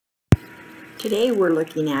Today we're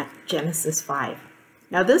looking at Genesis 5.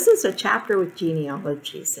 Now this is a chapter with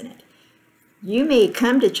genealogies in it. You may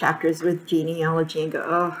come to chapters with genealogy and go,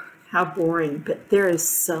 oh, how boring, but there is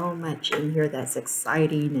so much in here that's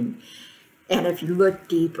exciting, and if you look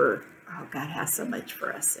deeper, oh, God has so much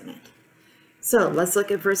for us in it. So let's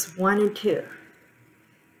look at verse 1 and 2.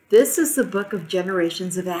 This is the book of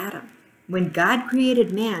generations of Adam. When God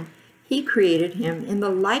created man, he created him in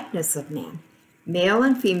the likeness of man. Male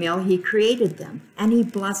and female, he created them, and he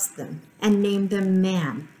blessed them and named them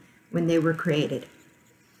man when they were created.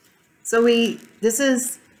 So this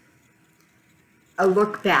is a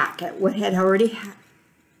look back at what had already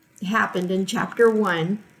happened in chapter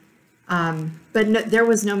 1, but there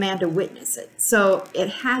was no man to witness it. So it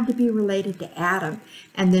had to be related to Adam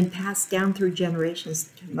and then passed down through generations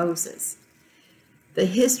to Moses. The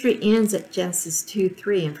history ends at Genesis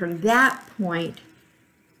 2:3, and from that point,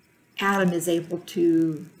 Adam is able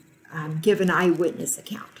to give an eyewitness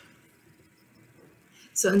account.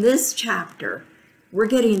 So in this chapter, we're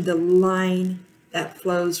getting the line that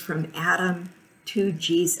flows from Adam to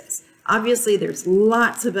Jesus. Obviously, there's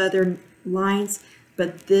lots of other lines,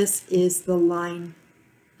 but this is the line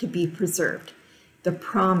to be preserved. The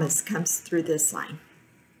promise comes through this line.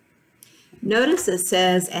 Notice it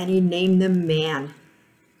says, and he named them man.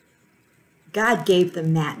 God gave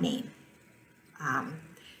them that name.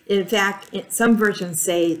 In fact, some versions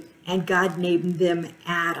say, and God named them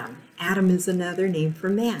Adam. Adam is another name for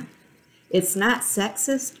man. It's not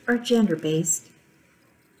sexist or gender-based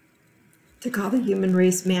to call the human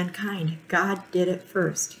race mankind. God did it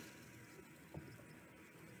first.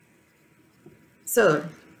 So,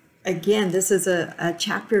 again, this is a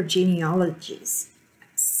chapter of genealogies.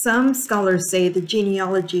 Some scholars say the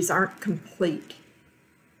genealogies aren't complete.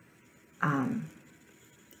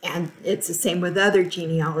 And it's the same with other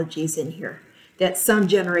genealogies in here, that some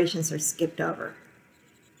generations are skipped over.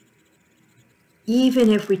 Even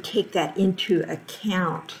if we take that into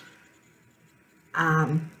account,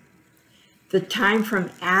 the time from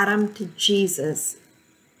Adam to Jesus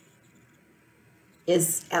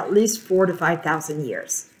is at least 4,000 to 5,000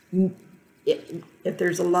 years. If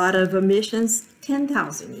there's a lot of omissions,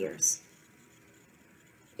 10,000 years.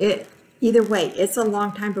 Either way, it's a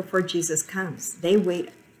long time before Jesus comes. They wait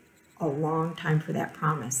a long time for that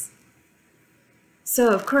promise. So,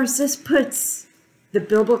 of course, this puts the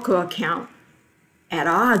biblical account at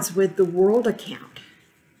odds with the world account,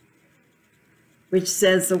 which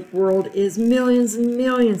says the world is millions and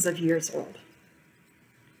millions of years old.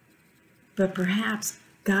 But perhaps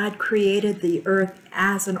God created the earth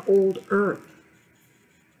as an old earth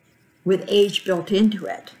with age built into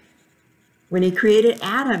it. When he created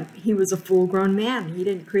Adam, he was a full-grown man. He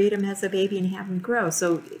didn't create him as a baby and have him grow.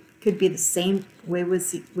 So it could be the same way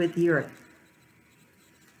with the earth.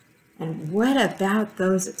 And what about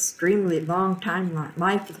those extremely long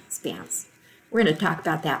lifespans? We're going to talk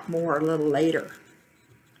about that more a little later.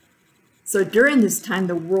 So during this time,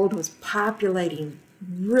 the world was populating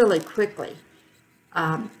really quickly.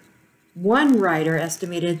 One writer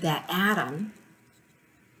estimated that Adam,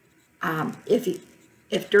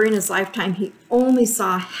 if during his lifetime he only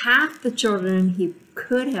saw half the children he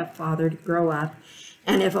could have fathered grow up,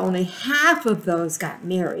 and if only half of those got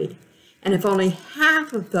married, and if only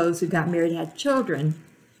half of those who got married had children,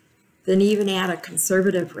 then even at a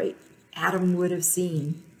conservative rate, Adam would have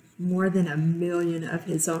seen more than 1 million of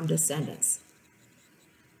his own descendants.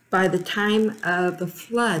 By the time of the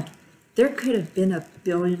flood, there could have been 1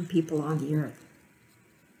 billion people on the earth.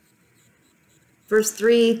 Verse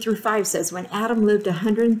 3 through 5 says, when Adam lived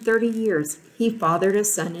 130 years, he fathered a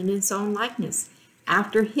son in his own likeness,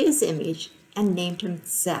 after his image, and named him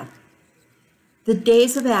Seth. The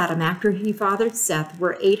days of Adam after he fathered Seth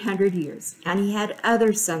were 800 years, and he had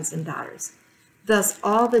other sons and daughters. Thus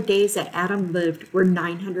all the days that Adam lived were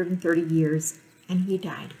 930 years, and he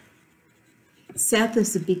died. Seth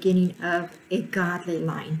is the beginning of a godly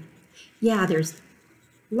line. Yeah, there's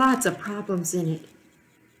lots of problems in it,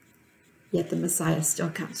 yet the Messiah still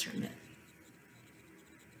comes from it.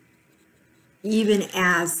 Even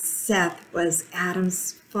as Seth was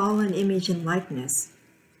Adam's fallen image and likeness,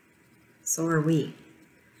 so are we.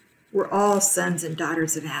 We're all sons and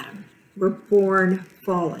daughters of Adam. We're born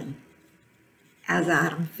fallen as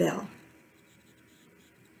Adam fell.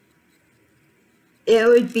 It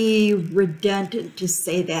would be redundant to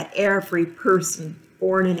say that every person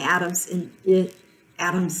born in Adam's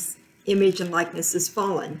image and likeness is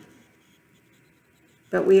fallen.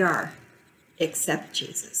 But we are, except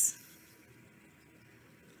Jesus.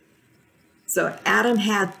 So Adam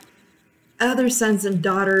had other sons and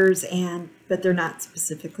daughters, but they're not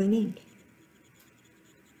specifically named.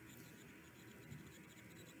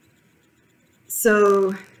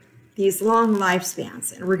 So these long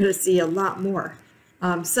lifespans, and we're going to see a lot more.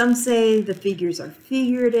 Some say the figures are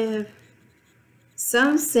figurative.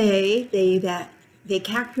 Some say that they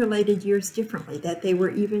calculated years differently, that they were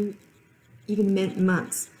even meant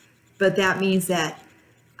months. But that means that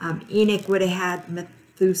Enoch would have had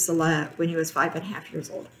Methuselah when he was 5.5 years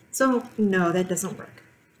old. So no, that doesn't work.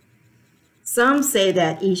 Some say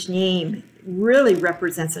that each name really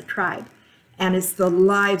represents a tribe, and it's the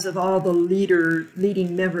lives of all the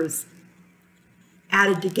leading members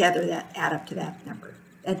added together that add up to that number.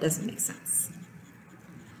 That doesn't make sense.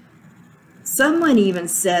 Someone even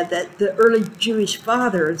said that the early Jewish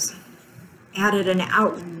fathers added an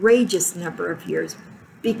outrageous number of years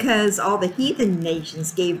because all the heathen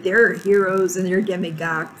nations gave their heroes and their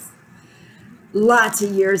demigods lots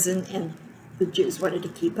of years, and the Jews wanted to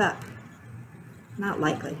keep up. Not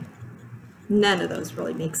likely. None of those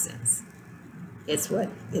really make sense. It's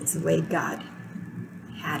the way God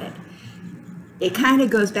had it. It kind of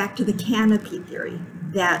goes back to the canopy theory,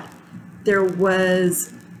 that there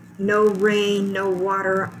was no rain, no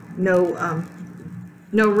water, no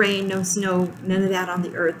rain, no snow, none of that on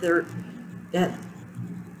the earth. That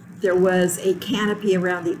there was a canopy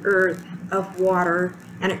around the earth of water,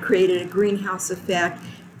 and it created a greenhouse effect.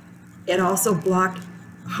 It also blocked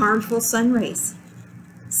harmful sun rays.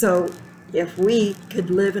 So if we could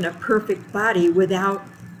live in a perfect body without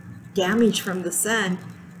damage from the sun,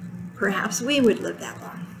 perhaps we would live that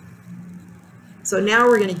long. So now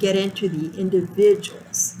we're going to get into the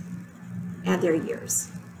individuals and their years.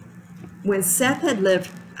 When Seth had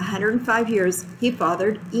lived 105 years, he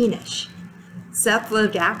fathered Enosh. Seth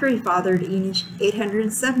lived after he fathered Enosh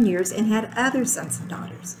 807 years and had other sons and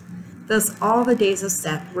daughters. Thus all the days of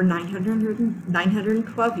Seth were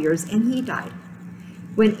 912 years, and he died.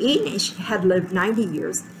 When Enosh had lived 90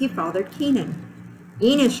 years, he fathered Kenan.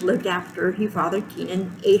 Enosh lived after he fathered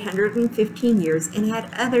Kenan 815 years and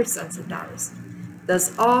had other sons and daughters.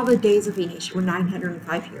 Thus all the days of Enosh were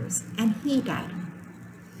 905 years, and he died.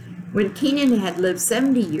 When Kenan had lived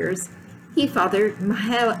 70 years, he fathered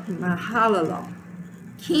Mahalalel.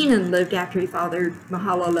 Kenan lived after he fathered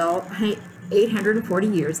Mahalalel 840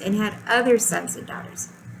 years and had other sons and daughters.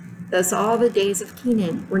 Thus all the days of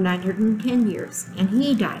Kenan were 910 years, and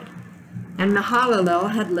he died. And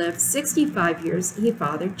Mahalalel had lived 65 years, he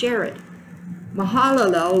fathered Jared.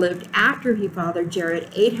 Mahalalel lived after he fathered Jared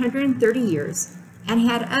 830 years, and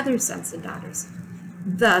had other sons and daughters.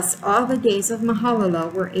 Thus all the days of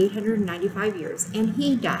Mahalalel were 895 years, and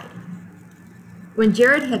he died. When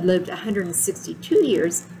Jared had lived 162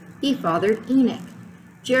 years, he fathered Enoch.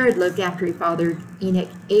 Jared lived after he fathered Enoch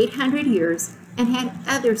 800 years, and had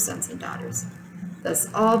other sons and daughters. Thus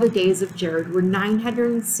all the days of Jared were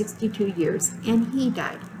 962 years, and he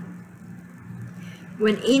died.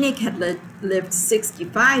 When Enoch had lived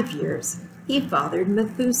 65 years, he fathered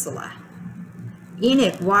Methuselah.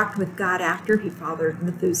 Enoch walked with God after he fathered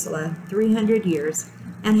Methuselah 300 years,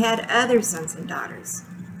 and had other sons and daughters.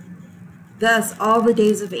 Thus all the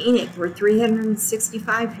days of Enoch were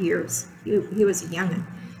 365 years. He was a young'un.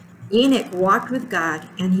 Enoch walked with God,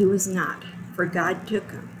 and he was not, for God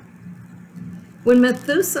took him. When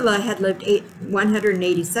Methuselah had lived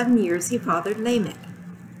 187 years, he fathered Lamech.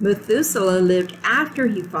 Methuselah lived after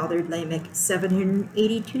he fathered Lamech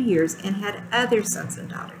 782 years and had other sons and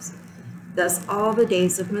daughters. Thus all the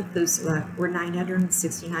days of Methuselah were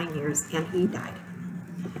 969 years, and he died.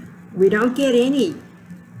 We don't get any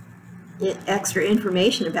extra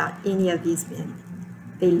information about any of these men.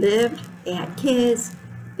 They lived, they had kids,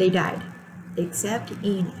 they died, except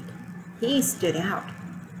Enoch. He stood out.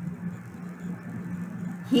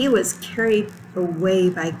 He was carried away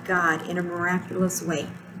by God in a miraculous way.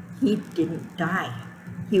 He didn't die.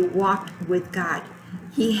 He walked with God.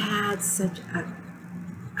 He had such a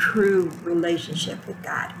true relationship with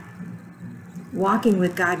God. Walking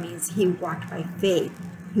with God means he walked by faith.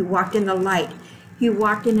 He walked in the light. He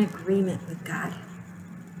walked in agreement with God.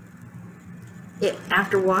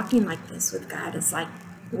 After walking like this with God, it's like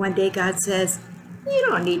one day God says, "You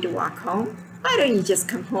don't need to walk home. Why don't you just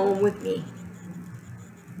come home with me?"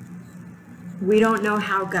 We don't know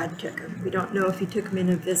how God took him. We don't know if he took him in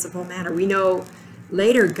a visible manner. We know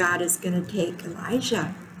later God is going to take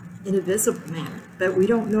Elijah in a visible manner, but we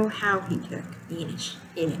don't know how he took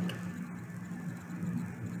Enoch.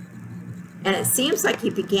 And it seems like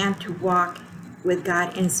he began to walk with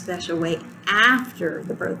God in a special way after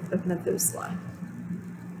the birth of Methuselah.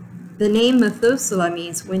 The name Methuselah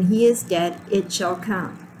means when he is dead, it shall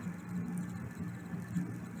come.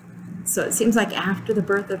 So it seems like after the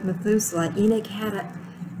birth of Methuselah, Enoch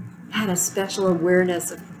had a special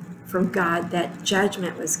awareness from God that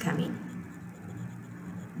judgment was coming.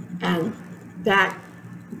 And that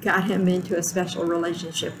got him into a special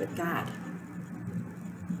relationship with God.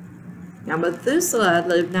 Now, Methuselah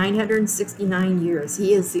lived 969 years.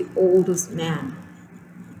 He is the oldest man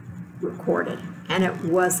recorded, and it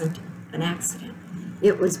wasn't an accident.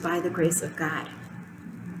 It was by the grace of God.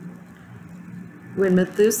 When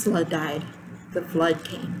Methuselah died, the flood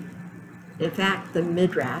came. In fact, the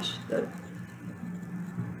Midrash, the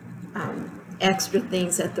extra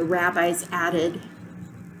things that the rabbis added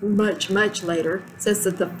much later, says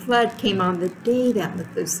that the flood came on the day that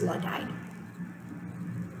Methuselah died.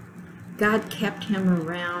 God kept him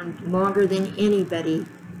around longer than anybody,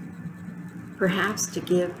 perhaps to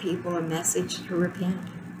give people a message to repent.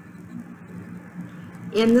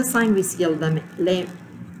 In this line we see Lamech.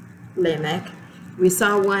 We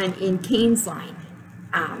saw one in Cain's line.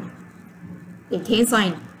 In Cain's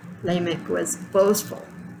line, Lamech was boastful.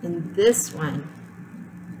 In this one,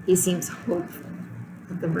 he seems hopeful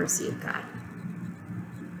of the mercy of God.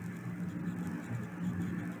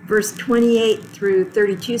 Verse 28 through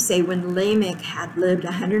 32 say, when Lamech had lived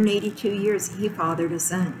 182 years, he fathered a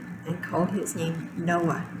son and called his name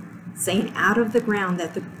Noah, saying, out of the ground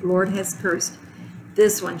that the Lord has cursed,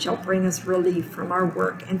 this one shall bring us relief from our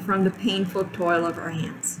work and from the painful toil of our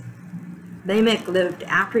hands. Lamech lived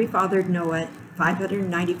after he fathered Noah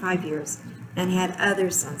 595 years and had other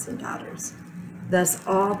sons and daughters. Thus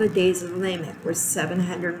all the days of Lamech were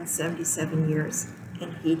 777 years,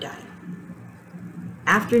 and he died.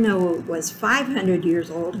 After Noah was 500 years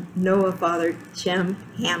old, Noah fathered Shem,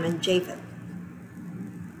 Ham, and Japheth.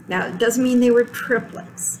 Now, it doesn't mean they were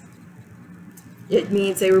triplets. It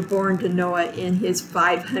means they were born to Noah in his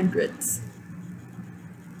 500s.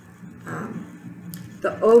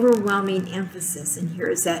 The overwhelming emphasis in here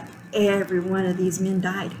is that every one of these men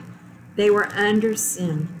died. They were under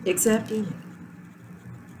sin, except Enoch.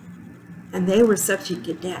 And they were subject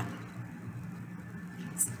to death.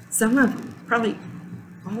 Some of them, probably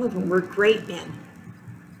all of them, were great men,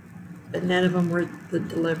 but none of them were the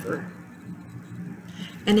deliverer.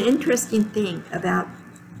 An interesting thing about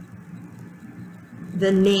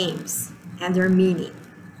the names and their meaning.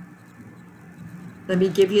 Let me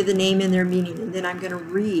give you the name and their meaning, and then I'm going to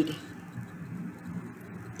read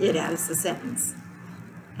it as a sentence.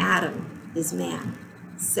 Adam is man.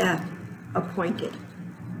 Seth, appointed.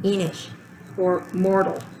 Enosh, or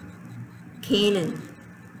mortal. Canaan,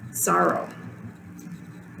 sorrow.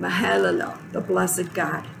 Mahalalel, the blessed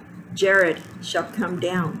God. Jared shall come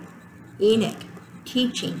down. Enoch,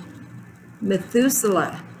 teaching.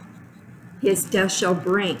 Methuselah, his death shall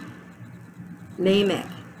bring. Lamech,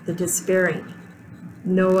 the despairing.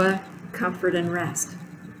 Noah, comfort and rest.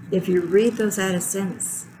 If you read those out of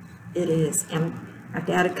sentence, it is, and I have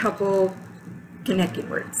to add a couple connecting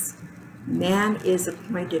words. Man is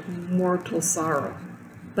appointed mortal sorrow,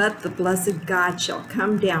 but the blessed God shall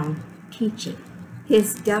come down, teaching.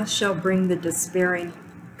 His death shall bring the despairing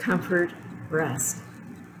comfort, rest.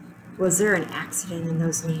 Was there an accident in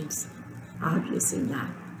those names? Obviously not.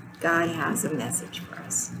 God has a message for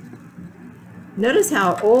us. Notice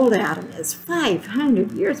how old Adam is,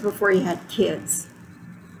 500 years before he had kids.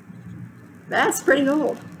 That's pretty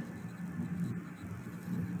old.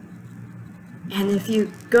 And if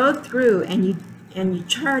you go through and you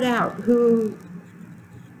chart out who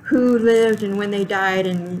lived and when they died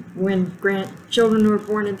and when grandchildren were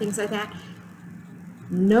born and things like that,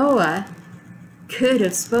 Noah could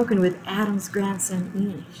have spoken with Adam's grandson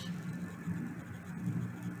Enosh.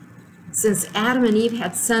 Since Adam and Eve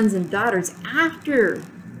had sons and daughters after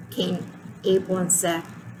Cain, Abel, and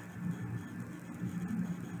Seth,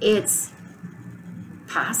 it's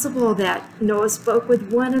possible that Noah spoke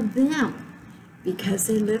with one of them because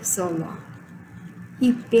they lived so long.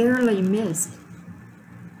 He barely missed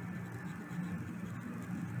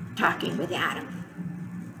talking with Adam.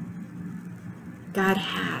 God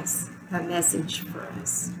has a message for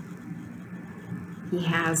us. He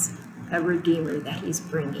has a Redeemer that he's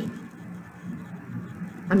bringing.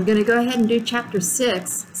 I'm going to go ahead and do chapter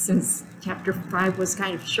 6 since chapter 5 was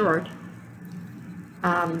kind of short.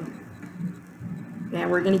 And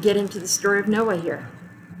we're going to get into the story of Noah here.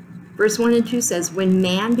 Verse 1 and 2 says, when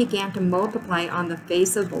man began to multiply on the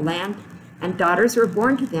face of the land and daughters were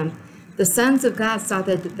born to them, the sons of God saw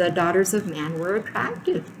that the daughters of man were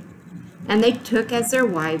attractive, and they took as their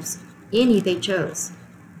wives any they chose.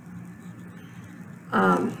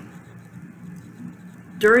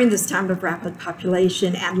 During this time of rapid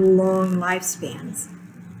population and long lifespans,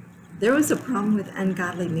 there was a problem with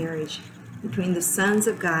ungodly marriage between the sons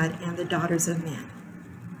of God and the daughters of man.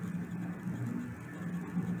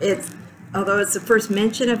 Although it's the first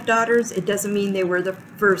mention of daughters, it doesn't mean they were the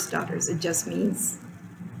first daughters. It just means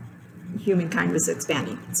humankind was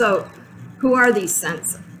expanding. So who are these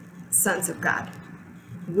sons of God?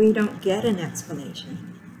 We don't get an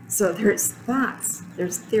explanation. So there's thoughts,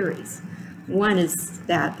 there's theories. One is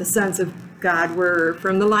that the sons of God were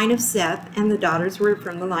from the line of Seth, and the daughters were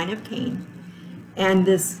from the line of Cain. And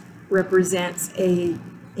this represents a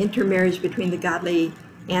intermarriage between the godly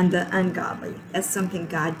and the ungodly. That's something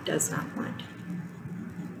God does not want.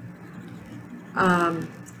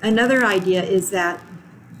 Another idea is that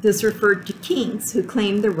this referred to kings who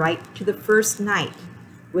claimed the right to the first night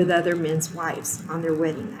with other men's wives on their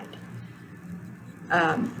wedding night.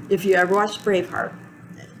 If you ever watched Braveheart,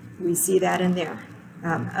 we see that in there.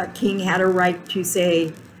 A king had a right to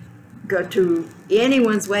say, go to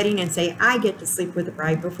anyone's wedding and say, I get to sleep with the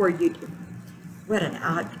bride before you do. What an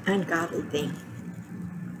odd, ungodly thing.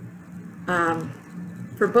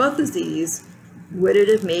 For both of these, would it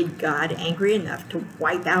have made God angry enough to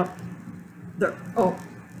wipe out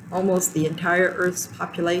almost the entire Earth's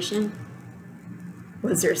population?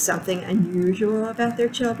 Was there something unusual about their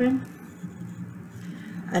children?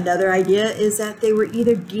 Another idea is that they were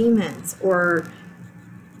either demons or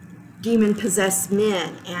demon-possessed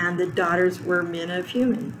men, and the daughters were men of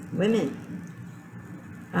women.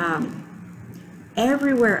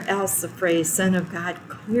 Everywhere else, the phrase Son of God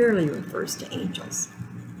clearly refers to angels.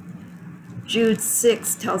 Jude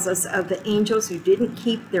 6 tells us of the angels who didn't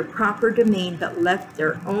keep their proper domain but left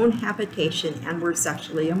their own habitation and were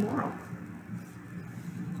sexually immoral.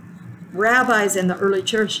 Rabbis in the early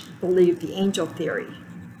church believed the angel theory.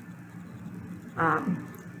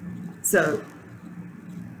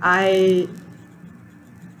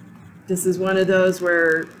 This is one of those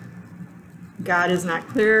where God is not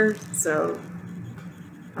clear, so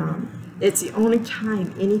it's the only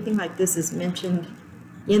time anything like this is mentioned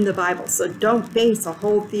in the Bible. So don't base a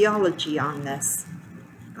whole theology on this.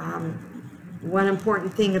 One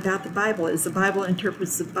important thing about the Bible is the Bible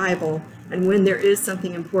interprets the Bible, and when there is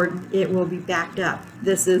something important, it will be backed up.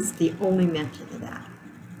 This is the only mention of that.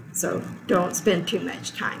 So don't spend too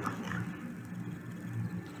much time on that.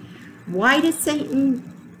 Why did Satan,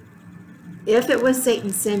 if it was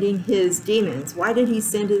Satan sending his demons, why did he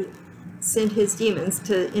send his demons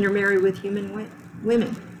to intermarry with human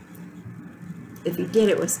women? If he did,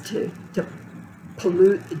 it was to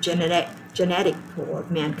pollute the genetic pool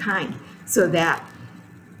of mankind, so that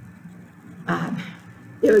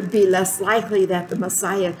it would be less likely that the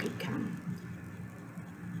Messiah could come.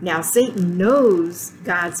 Now, Satan knows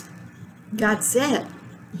God said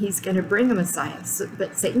he's going to bring a Messiah,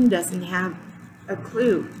 but Satan doesn't have a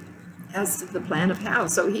clue as to the plan of how.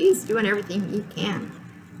 So he's doing everything he can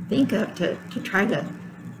think of to try to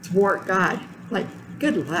thwart God. Like,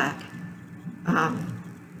 good luck.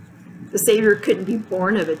 The Savior couldn't be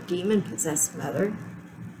born of a demon-possessed mother.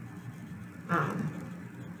 And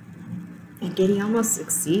did he almost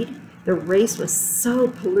succeed? The race was so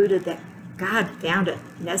polluted that God found it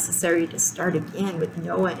necessary to start again with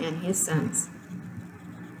Noah and his sons,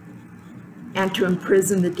 and to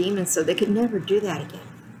imprison the demons so they could never do that again.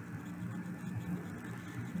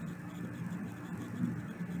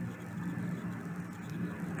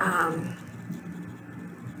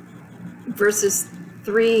 Verses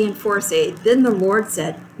 3 and 4 say, Then the Lord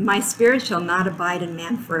said, My spirit shall not abide in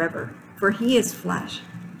man forever, for he is flesh.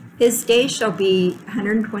 His days shall be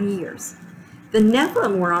 120 years. The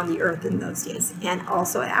Nephilim were on the earth in those days, and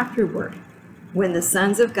also afterward, when the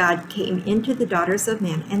sons of God came into the daughters of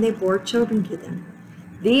men, and they bore children to them.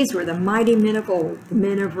 These were the mighty men of old, the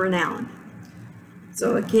men of renown.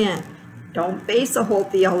 So again, don't base a whole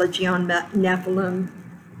theology on Nephilim.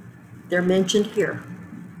 They're mentioned here.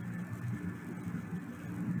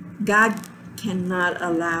 God cannot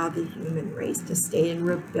allow the human race to stay in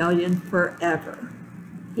rebellion forever.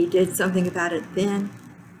 He did something about it then.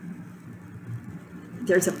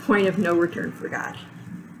 There's a point of no return for God.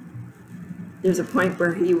 There's a point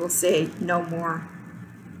where he will say, no more.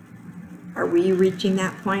 Are we reaching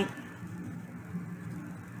that point?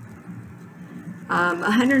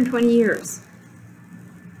 120 years.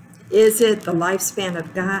 Is it the lifespan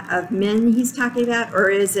of God, of men he's talking about,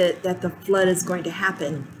 or is it that the flood is going to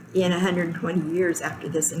happen in 120 years after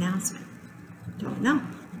this announcement? Don't know.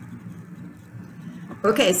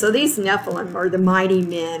 Okay, so these Nephilim, or the mighty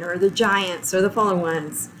men, or the giants, or the fallen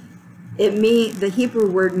ones, the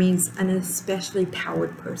Hebrew word means an especially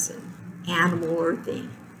powered person, animal, or thing.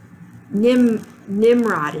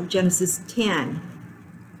 Nimrod in Genesis 10,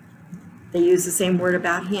 they use the same word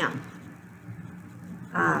about him.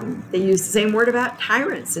 They use the same word about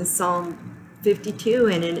tyrants in Psalm 52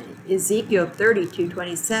 and in Ezekiel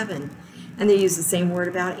 32:27, and they use the same word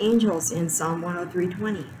about angels in Psalm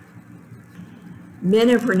 103:20. Men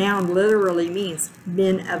of renown literally means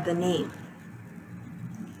men of the name.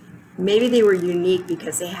 Maybe they were unique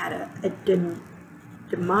because they had a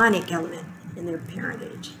demonic element in their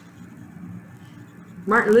parentage.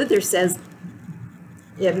 Martin Luther says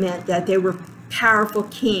it meant that they were powerful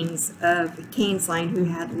kings of Cain's line who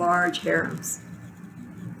had large harems.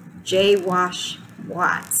 J. Wash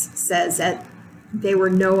Watts says that they were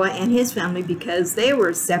Noah and his family because they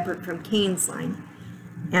were separate from Cain's line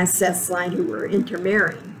and Seth's line, who were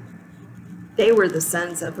intermarrying. They were the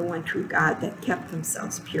sons of the one true God that kept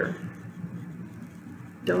themselves pure.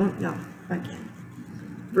 Don't know again.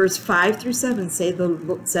 Verse 5 through 7 says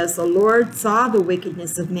the Lord saw the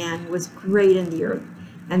wickedness of man was great in the earth,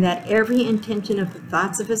 and that every intention of the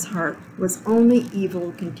thoughts of his heart was only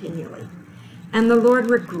evil continually. And the Lord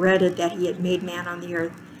regretted that he had made man on the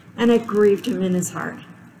earth, and it grieved him in his heart.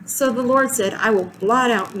 So the Lord said, I will blot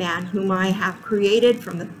out man whom I have created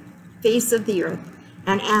from the face of the earth,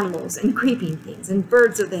 and animals, and creeping things, and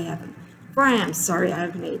birds of the heaven, for I am sorry I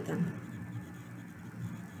have made them.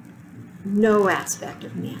 No aspect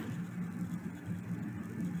of man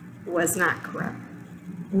was not corrupt.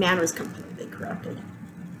 Man was completely corrupted.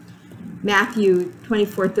 Matthew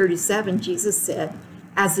 24:37, Jesus said,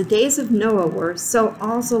 as the days of Noah were, so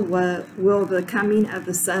also will the coming of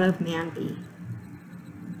the Son of Man be.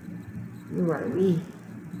 Who are we?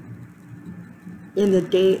 In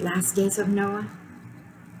the last days of Noah?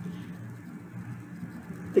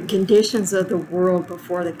 The conditions of the world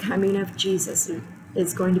before the coming of Jesus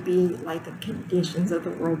is going to be like the conditions of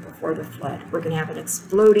the world before the flood. We're going to have an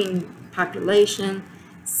exploding population,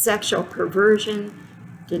 sexual perversion,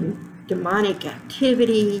 demonic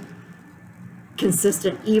activity,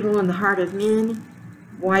 consistent evil in the heart of men,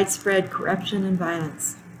 widespread corruption and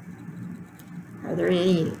violence. Are there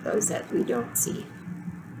any of those that we don't see?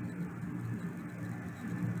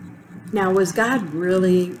 Now, was God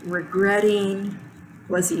really regretting?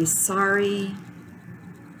 Was he sorry?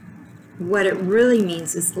 What it really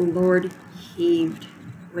means is the Lord heaved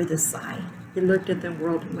with a sigh. He looked at the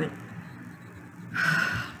world and went,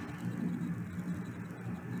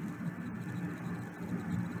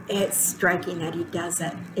 it's striking that he does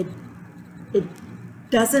that. It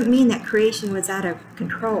doesn't mean that creation was out of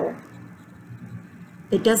control.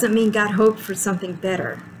 It doesn't mean God hoped for something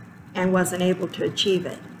better and wasn't able to achieve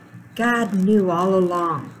it. God knew all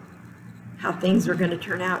along how things were going to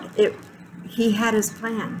turn out. He had his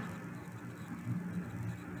plan.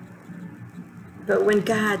 But when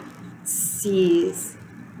God sees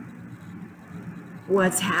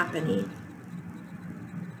what's happening,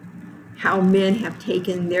 how men have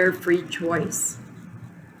taken their free choice,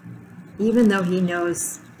 even though he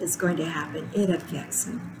knows it's going to happen, it affects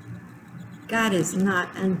him. God is not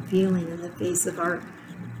unfeeling in the face of our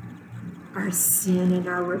sin and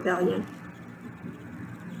our rebellion.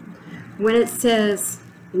 When it says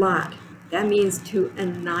blot, that means to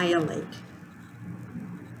annihilate.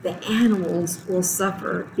 The animals will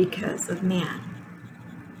suffer because of man.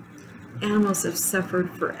 Animals have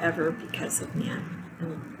suffered forever because of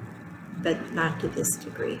man, but not to this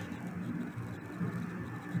degree.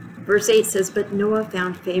 Verse 8 says, but Noah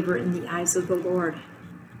found favor in the eyes of the Lord.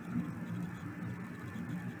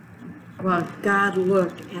 Well, God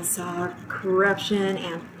looked and saw corruption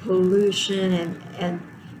and pollution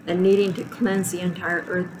and needing to cleanse the entire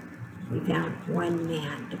earth. He found one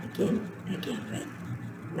man to begin again with,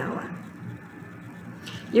 Noah.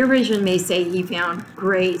 Your version may say he found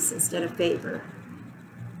grace instead of favor.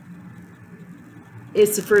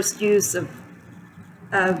 It's the first use of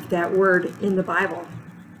that word in the Bible.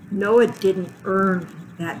 Noah didn't earn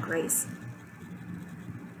that grace.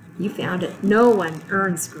 You found it. No one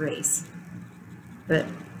earns grace, but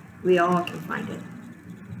we all can find it.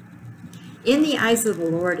 In the eyes of the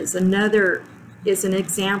Lord is an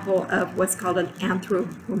example of what's called an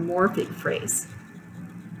anthropomorphic phrase.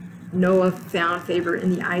 Noah found favor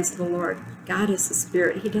in the eyes of the Lord. God is the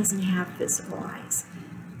Spirit. He doesn't have physical eyes.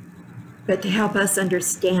 But to help us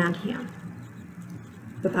understand him,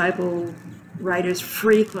 the Bible writers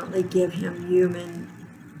frequently give him human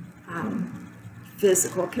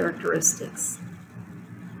physical characteristics.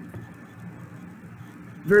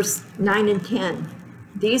 Verse 9 and 10,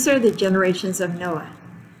 these are the generations of Noah.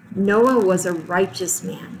 Noah was a righteous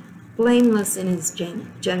man, blameless in his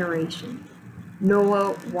generation.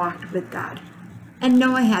 Noah walked with God. And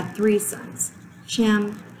Noah had 3 sons,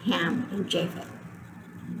 Shem, Ham, and Japheth.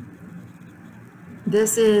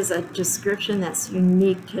 This is a description that's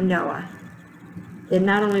unique to Noah. It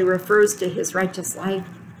not only refers to his righteous life,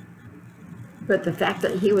 but the fact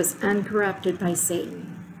that he was uncorrupted by Satan.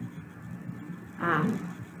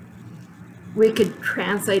 We could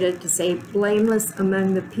translate it to say blameless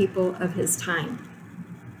among the people of his time.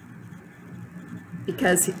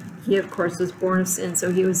 Because he, of course, was born of sin,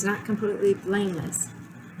 so he was not completely blameless.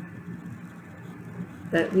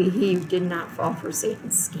 But he did not fall for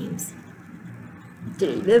Satan's schemes.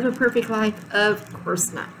 Did he live a perfect life? Of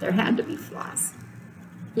course not. There had to be flaws.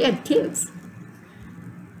 He had kids.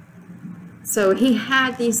 So he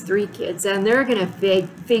had these 3 kids, and they're going to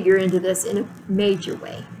figure into this in a major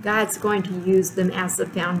way. God's going to use them as the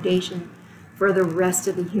foundation for the rest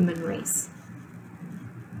of the human race.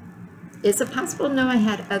 Is it possible Noah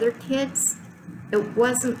had other kids? It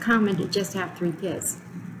wasn't common to just have 3 kids.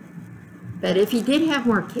 But if he did have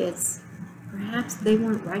more kids, perhaps they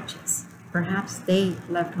weren't righteous. Perhaps they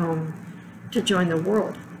left home to join the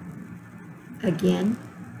world. Again,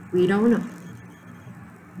 we don't know.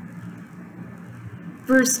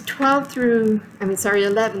 Verse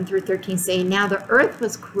 11 through 13 say, Now the earth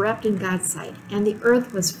was corrupt in God's sight, and the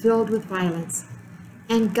earth was filled with violence.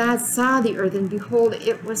 And God saw the earth, and behold,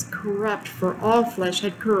 it was corrupt, for all flesh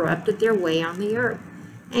had corrupted their way on the earth.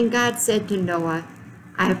 And God said to Noah,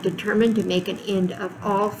 I have determined to make an end of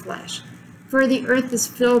all flesh, for the earth is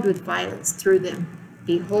filled with violence through them.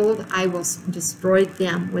 Behold, I will destroy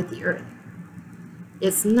them with the earth.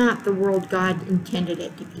 It's not the world God intended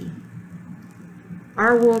it to be.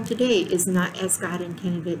 Our world today is not as God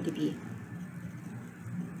intended it to be.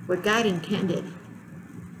 What God intended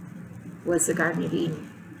was the Garden of Eden.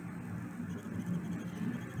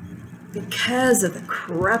 Because of the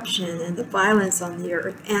corruption and the violence on the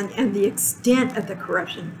earth and the extent of the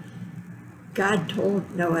corruption, God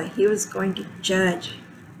told Noah he was going to judge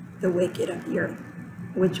the wicked of the earth,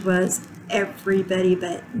 which was everybody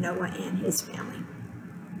but Noah and his family.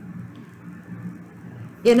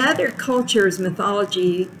 In other cultures'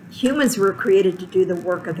 mythology, humans were created to do the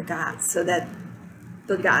work of the gods so that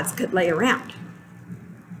the gods could lay around.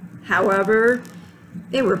 However,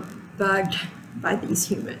 they were bugged by these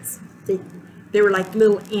humans. They were like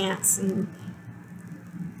little ants and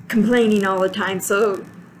complaining all the time. So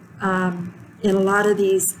in a lot of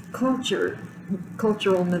these cultural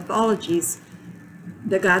mythologies,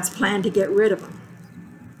 the gods planned to get rid of them,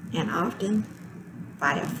 and often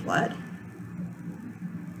by a flood.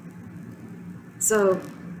 So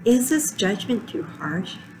is this judgment too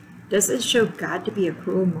harsh? Does it show God to be a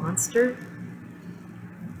cruel monster?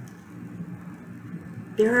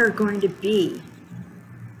 There are going to be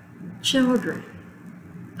children,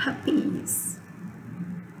 puppies,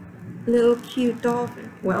 little cute dolphins.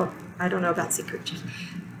 Well, I don't know about sea creatures.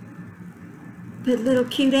 But little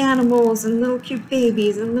cute animals and little cute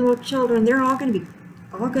babies and little children, they're all going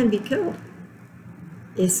to be killed.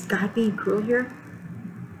 Is God being cruel here?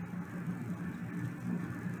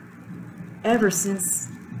 Ever since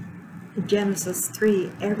Genesis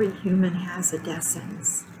 3, every human has a death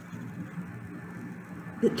sentence.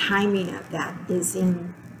 The timing of that is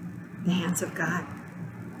in the hands of God.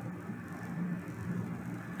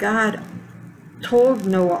 God told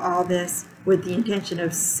Noah all this with the intention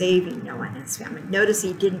of saving Noah and his family. Notice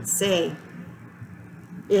he didn't say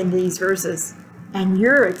in these verses, and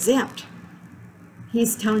you're exempt.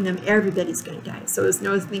 He's telling them everybody's going to die. So as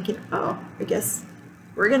Noah's thinking, oh, I guess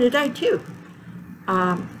we're going to die too.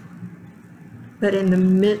 But in the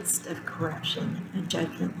midst of corruption and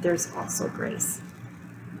judgment, there's also grace.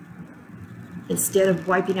 Instead of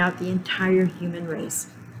wiping out the entire human race,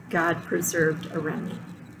 God preserved a remnant.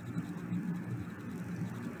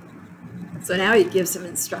 So now he gives them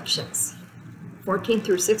instructions. 14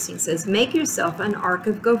 through 16 says, Make yourself an ark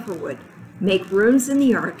of gopher wood. Make rooms in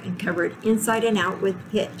the ark and cover it inside and out with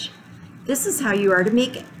pitch. This is how you are to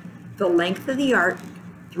make it. The length of the ark,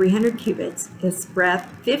 300 cubits, its breadth,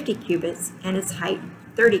 50 cubits, and its height,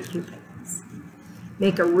 30 cubits.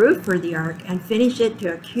 Make a roof for the ark and finish it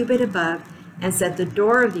to a cubit above, and set the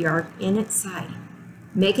door of the ark in its side.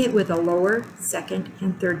 Make it with a lower, second,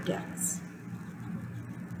 and third decks.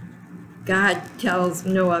 God tells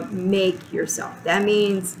Noah, make yourself. That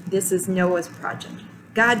means this is Noah's project.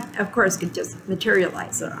 God, of course, could just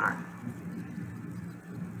materialize an ark.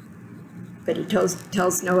 But he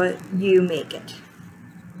tells Noah, you make it.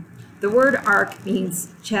 The word ark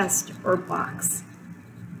means chest or box.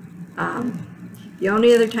 The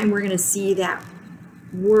only other time we're going to see that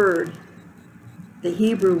word, the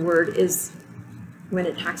Hebrew word, is when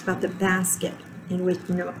it talks about the basket in which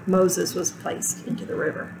Moses was placed into the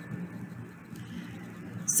river.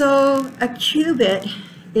 So a cubit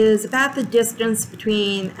is about the distance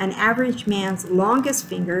between an average man's longest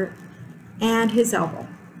finger and his elbow.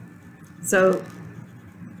 So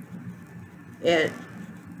it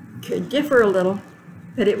could differ a little,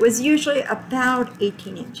 but it was usually about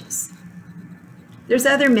 18 inches. There's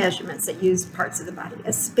other measurements that use parts of the body.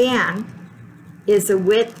 A span is a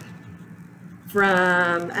width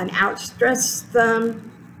from an outstretched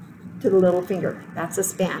thumb to the little finger. That's a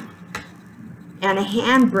span. And a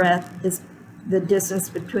hand breadth is the distance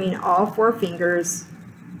between all 4 fingers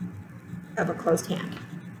of a closed hand.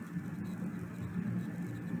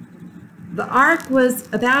 The ark was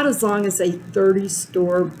about as long as a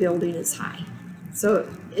 30-story building is high. So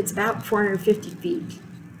it's about 450 feet,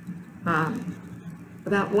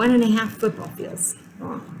 about 1.5 football fields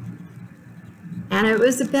long. And it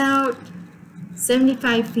was about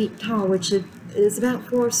 75 feet tall, which is about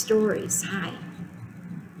 4 stories high.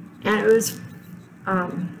 And it was,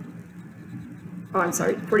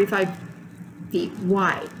 45 feet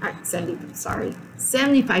wide,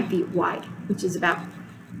 75 feet wide, which is about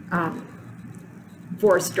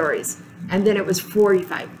 4 stories. And then it was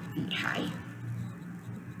 45 feet high.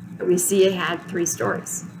 We see it had 3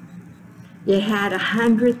 stories. It had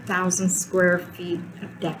 100,000 square feet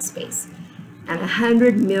of deck space and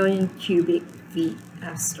 100 million cubic feet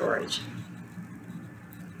of storage.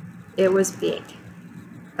 It was big.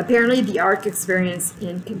 Apparently the Ark Experience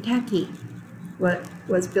in Kentucky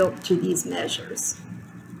was built to these measures.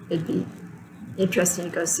 It'd be interesting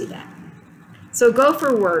to go see that. So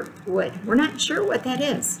gopher wood, we're not sure what that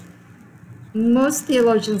is. Most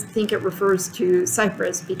theologians think it refers to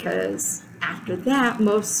cypress because after that,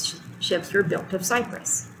 most ships were built of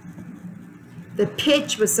cypress. The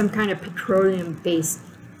pitch was some kind of petroleum-based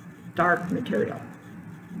dark material.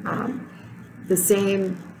 The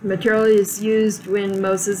same material is used when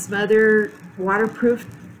Moses' mother waterproofed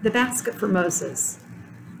the basket for Moses.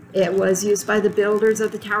 It was used by the builders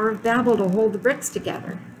of the Tower of Babel to hold the bricks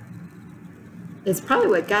together. It's probably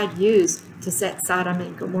what God used to set Sodom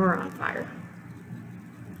and Gomorrah on fire.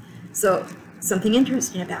 So, something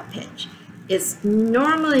interesting about pitch. It's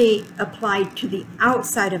normally applied to the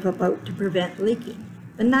outside of a boat to prevent leaking,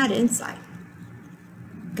 but not inside.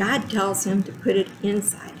 God tells him to put it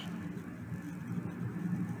inside.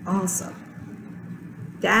 Also,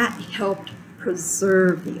 that helped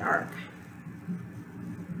preserve the ark.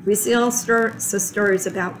 We see all sorts of stories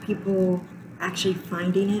about people actually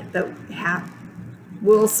finding it, but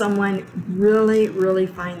will someone really, really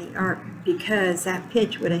find the ark? Because that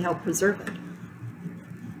pitch would have helped preserve it.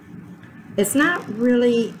 It's not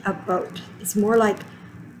really a boat. It's more like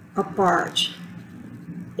a barge.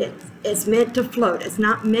 It's meant to float. It's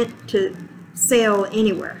not meant to sail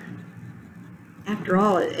anywhere. After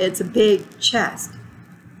all, it's a big chest.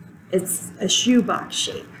 It's a shoebox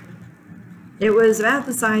shape. It was about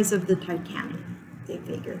the size of the Titanic, they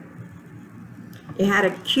figured. It had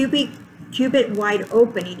a cubit wide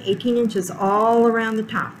opening, 18 inches all around the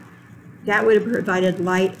top. That would have provided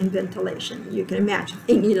light and ventilation. You can imagine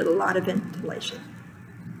they needed a lot of ventilation.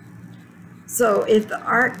 So if the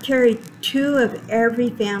ark carried 2 of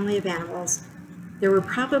every family of animals, there were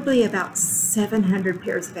probably about 700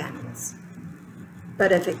 pairs of animals.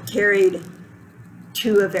 But if it carried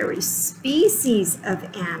 2 of every species of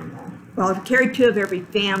animal, well, if it carried 2 of every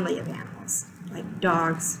family of animals, like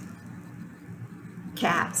dogs,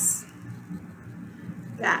 cats,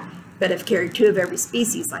 that. But if it carried 2 of every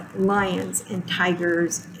species, like lions and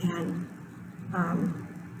tigers and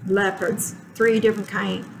leopards, 3 different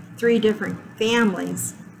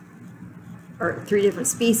families, or 3 different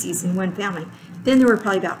species in one family, then there were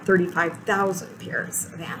probably about 35,000 pairs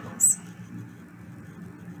of animals.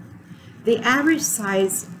 The average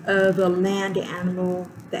size of a land animal,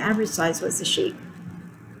 the average size was a sheep.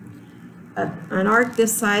 An ark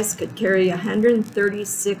this size could carry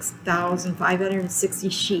 136,560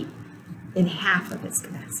 sheep in half of its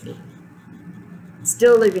capacity,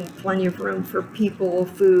 still leaving plenty of room for people,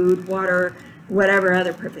 food, water, whatever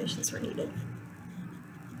other provisions were needed.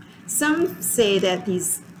 Some say that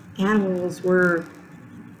these animals were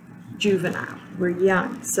juvenile, were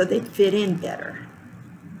young, so they'd fit in better.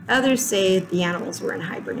 Others say the animals were in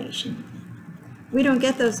hibernation. We don't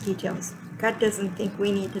get those details. God doesn't think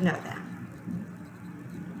we need to know that.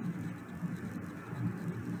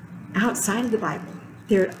 Outside of the Bible,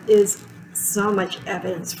 there is so much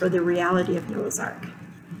evidence for the reality of Noah's Ark.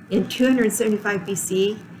 In 275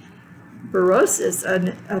 BC, Berosus,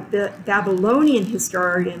 a Babylonian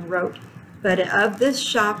historian, wrote, "But of this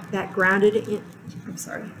ship that grounded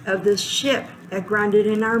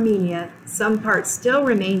in Armenia, some part still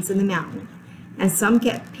remains in the mountain, and some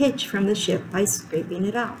get pitch from the ship by scraping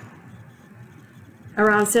it off."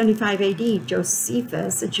 Around 75 AD,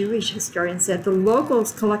 Josephus, a Jewish historian, said the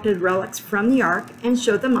locals collected relics from the ark and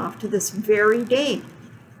showed them off to this very day.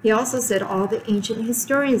 He also said all the ancient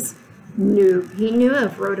historians he knew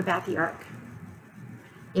of wrote about the ark.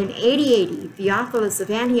 In 80 AD, Theophilus of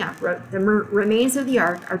Antioch wrote, "The remains of the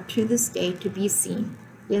ark are to this day to be seen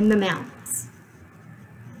in the mountains."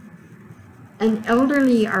 An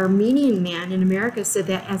elderly Armenian man in America said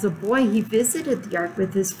that as a boy he visited the ark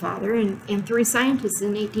with his father and three scientists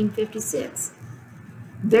in 1856.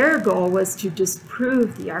 Their goal was to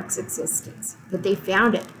disprove the ark's existence, but they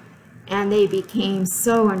found it, and they became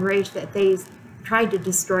so enraged that they tried to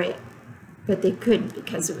destroy it, but they couldn't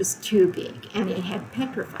because it was too big and it had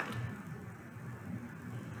petrified.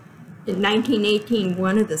 In 1918,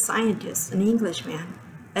 one of the scientists, an Englishman,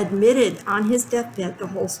 admitted on his deathbed the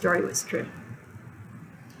whole story was true.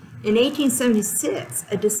 In 1876,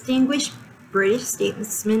 a distinguished British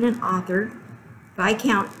statesman and author,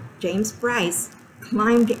 Viscount James Bryce,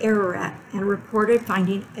 climbed Ararat and reported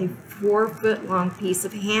finding a 4-foot-long piece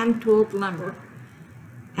of hand-tooled lumber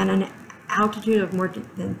at an altitude of more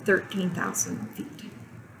than 13,000 feet.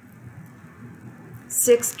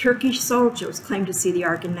 6 Turkish soldiers claimed to see the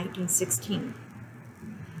ark in 1916.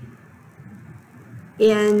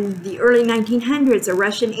 In the early 1900s, a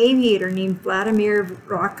Russian aviator named Vladimir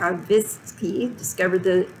Rakovitsky discovered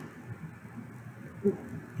the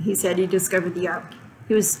ark.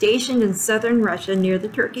 He was stationed in southern Russia near the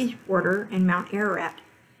Turkish border and Mount Ararat.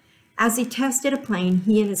 As he tested a plane,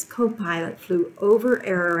 he and his co-pilot flew over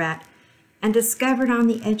Ararat and discovered on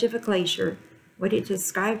the edge of a glacier what he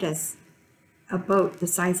described as a boat the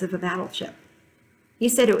size of a battleship. He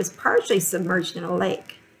said it was partially submerged in a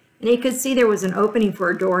lake, and he could see there was an opening for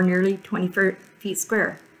a door nearly 20 feet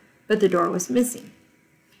square, but the door was missing.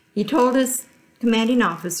 He told his commanding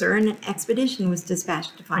officer, and an expedition was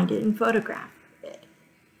dispatched to find it and photograph it.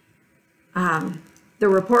 The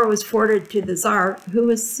report was forwarded to the Tsar, who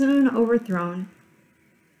was soon overthrown,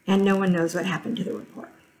 and no one knows what happened to the report.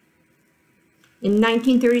 In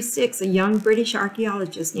 1936, a young British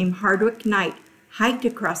archaeologist named Hardwick Knight hiked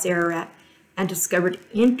across Ararat and discovered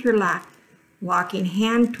interlocking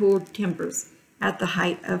hand-tooled timbers at the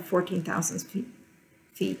height of 14,000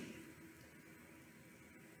 feet.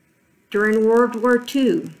 During World War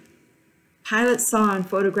II, pilots saw and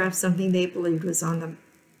photographed something they believed was on the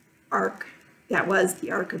ark. That was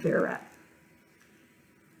the Ark of Ararat.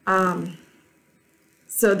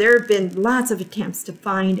 So there have been lots of attempts to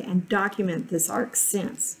find and document this ark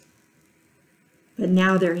since, but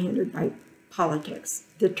now they're hindered by politics.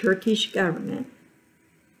 The Turkish government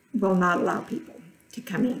will not allow people to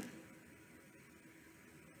come in.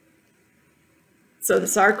 So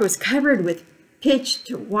this ark was covered with pitch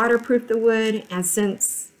to waterproof the wood, and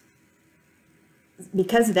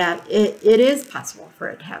because of that, it is possible for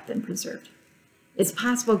it to have been preserved. It's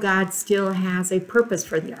possible God still has a purpose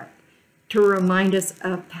for the ark, to remind us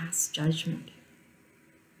of past judgment,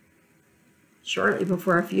 shortly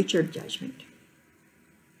before a future judgment.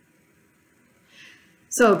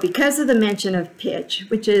 So because of the mention of pitch,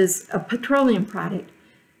 which is a petroleum product,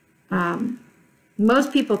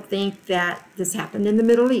 most people think that this happened in the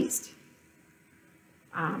Middle East.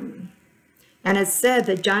 And it's said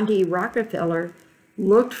that John D. Rockefeller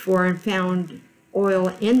looked for and found oil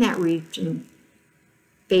in that region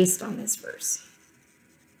based on this verse.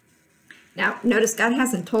 Now, notice God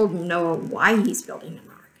hasn't told Noah why he's building an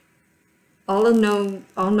ark. All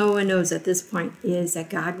Noah knows at this point is that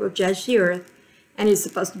God will judge the earth, and he's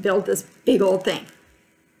supposed to build this big old thing.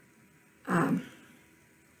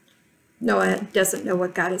 Noah doesn't know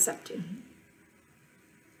what God is up to.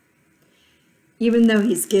 Even though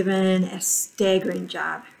he's given a staggering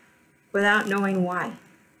job, without knowing why,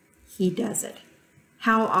 he does it.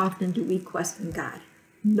 How often do we question God?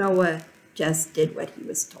 Noah just did what he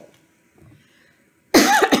was told.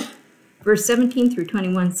 Verse 17 through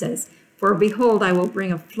 21 says, "For behold, I will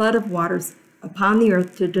bring a flood of waters upon the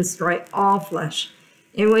earth to destroy all flesh,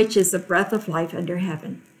 in which is the breath of life under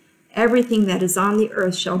heaven. Everything that is on the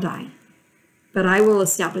earth shall die. But I will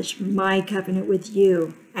establish my covenant with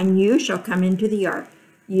you, and you shall come into the ark,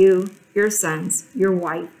 you, your sons, your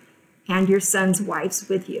wife, and your sons' wives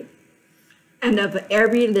with you. And of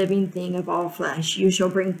every living thing of all flesh, you shall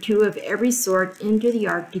bring 2 of every sort into the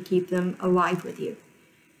ark to keep them alive with you.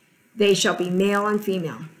 They shall be male and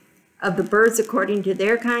female, of the birds according to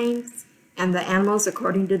their kinds, and the animals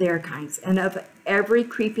according to their kinds, and of every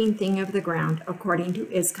creeping thing of the ground according to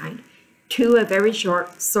its kind. 2 of every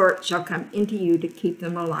sort shall come into you to keep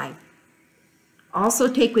them alive. Also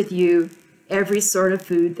take with you every sort of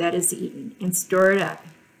food that is eaten, and store it up.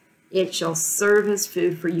 It shall serve as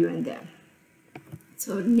food for you and them."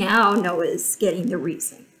 So now Noah is getting the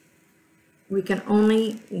reason. We can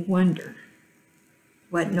only wonder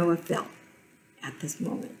what Noah felt at this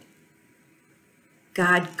moment.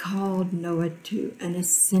 God called Noah to an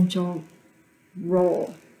essential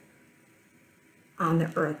role on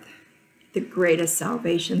the earth, the greatest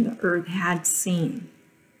salvation the earth had seen.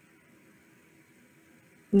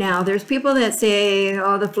 Now, there's people that say,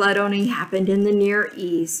 oh, the flood only happened in the Near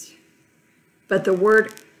East. But the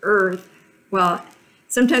word earth, well,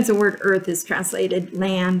 sometimes the word earth is translated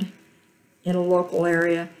land in a local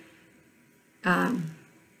area.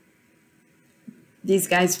 These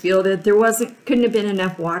guys feel that there couldn't have been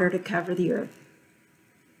enough water to cover the earth.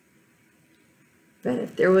 But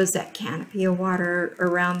if there was that canopy of water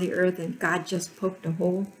around the earth and God just poked a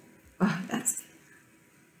hole, oh, that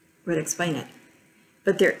would explain it.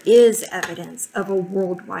 But there is evidence of a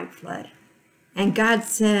worldwide flood. And God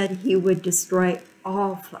said he would destroy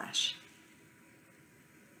all flesh.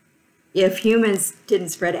 If humans didn't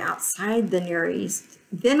spread outside the Near East,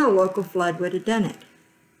 then a local flood would have done it.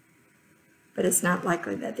 But it's not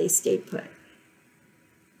likely that they stayed put.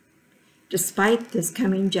 Despite this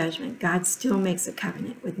coming judgment, God still makes a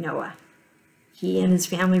covenant with Noah. He and his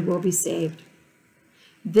family will be saved.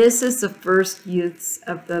 This is the first use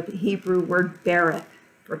of the Hebrew word berith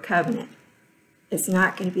for covenant. It's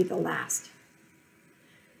not going to be the last.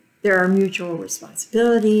 There are mutual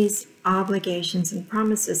responsibilities, obligations, and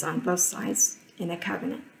promises on both sides in a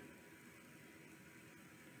covenant.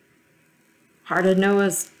 Part of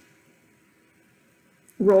Noah's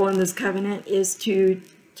role in this covenant is to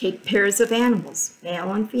take pairs of animals,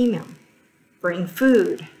 male and female, bring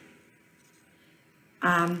food.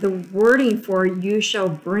 The wording for you shall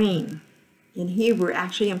bring in Hebrew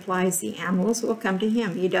actually implies the animals will come to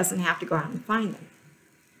him. He doesn't have to go out and find them.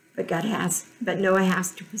 But Noah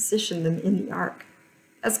has to position them in the ark.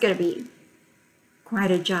 That's going to be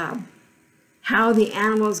quite a job. How the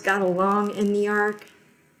animals got along in the ark,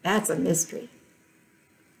 that's a mystery.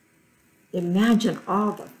 Imagine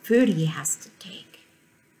all the food he has to take.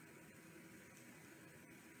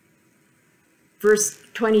 Verse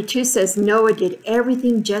 22 says, Noah did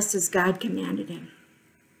everything just as God commanded him.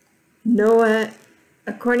 Noah,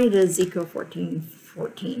 according to Ezekiel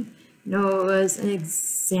 14:14, Noah was an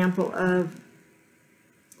example of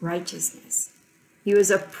righteousness. He was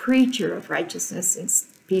a preacher of righteousness in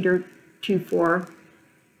Peter 2:4.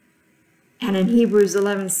 And in Hebrews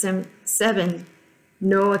 11:7,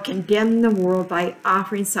 Noah condemned the world by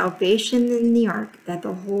offering salvation in the ark that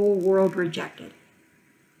the whole world rejected.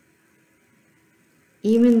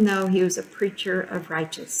 Even though he was a preacher of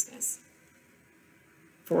righteousness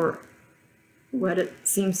for what it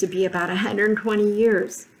seems to be about 120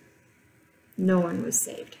 years, no one was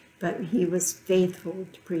saved, but he was faithful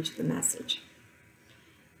to preach the message.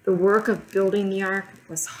 The work of building the ark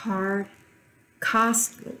was hard,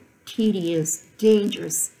 costly, tedious,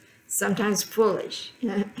 dangerous, sometimes foolish,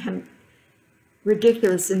 and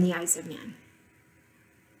ridiculous in the eyes of man.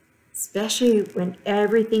 Especially when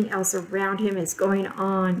everything else around him is going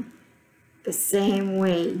on the same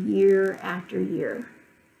way year after year.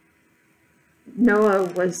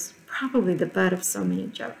 Noah was probably the butt of so many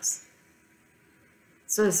jokes.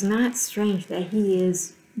 So it's not strange that he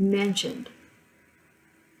is mentioned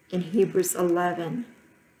in Hebrews 11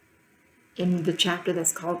 in the chapter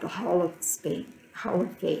that's called the Hall of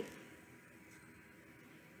Faith.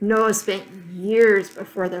 Noah spent years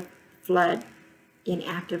before the flood in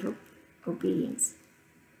active obedience.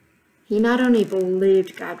 He not only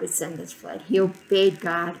believed God would send this flood, he obeyed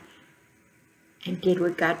God and did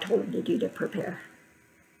what God told him to do to prepare.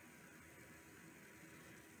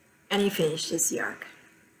 And he finished his ark.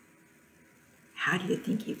 How do you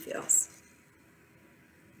think he feels?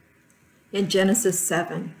 In Genesis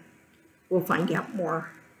 7, we'll find out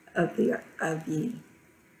more of the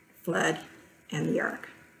flood and the ark.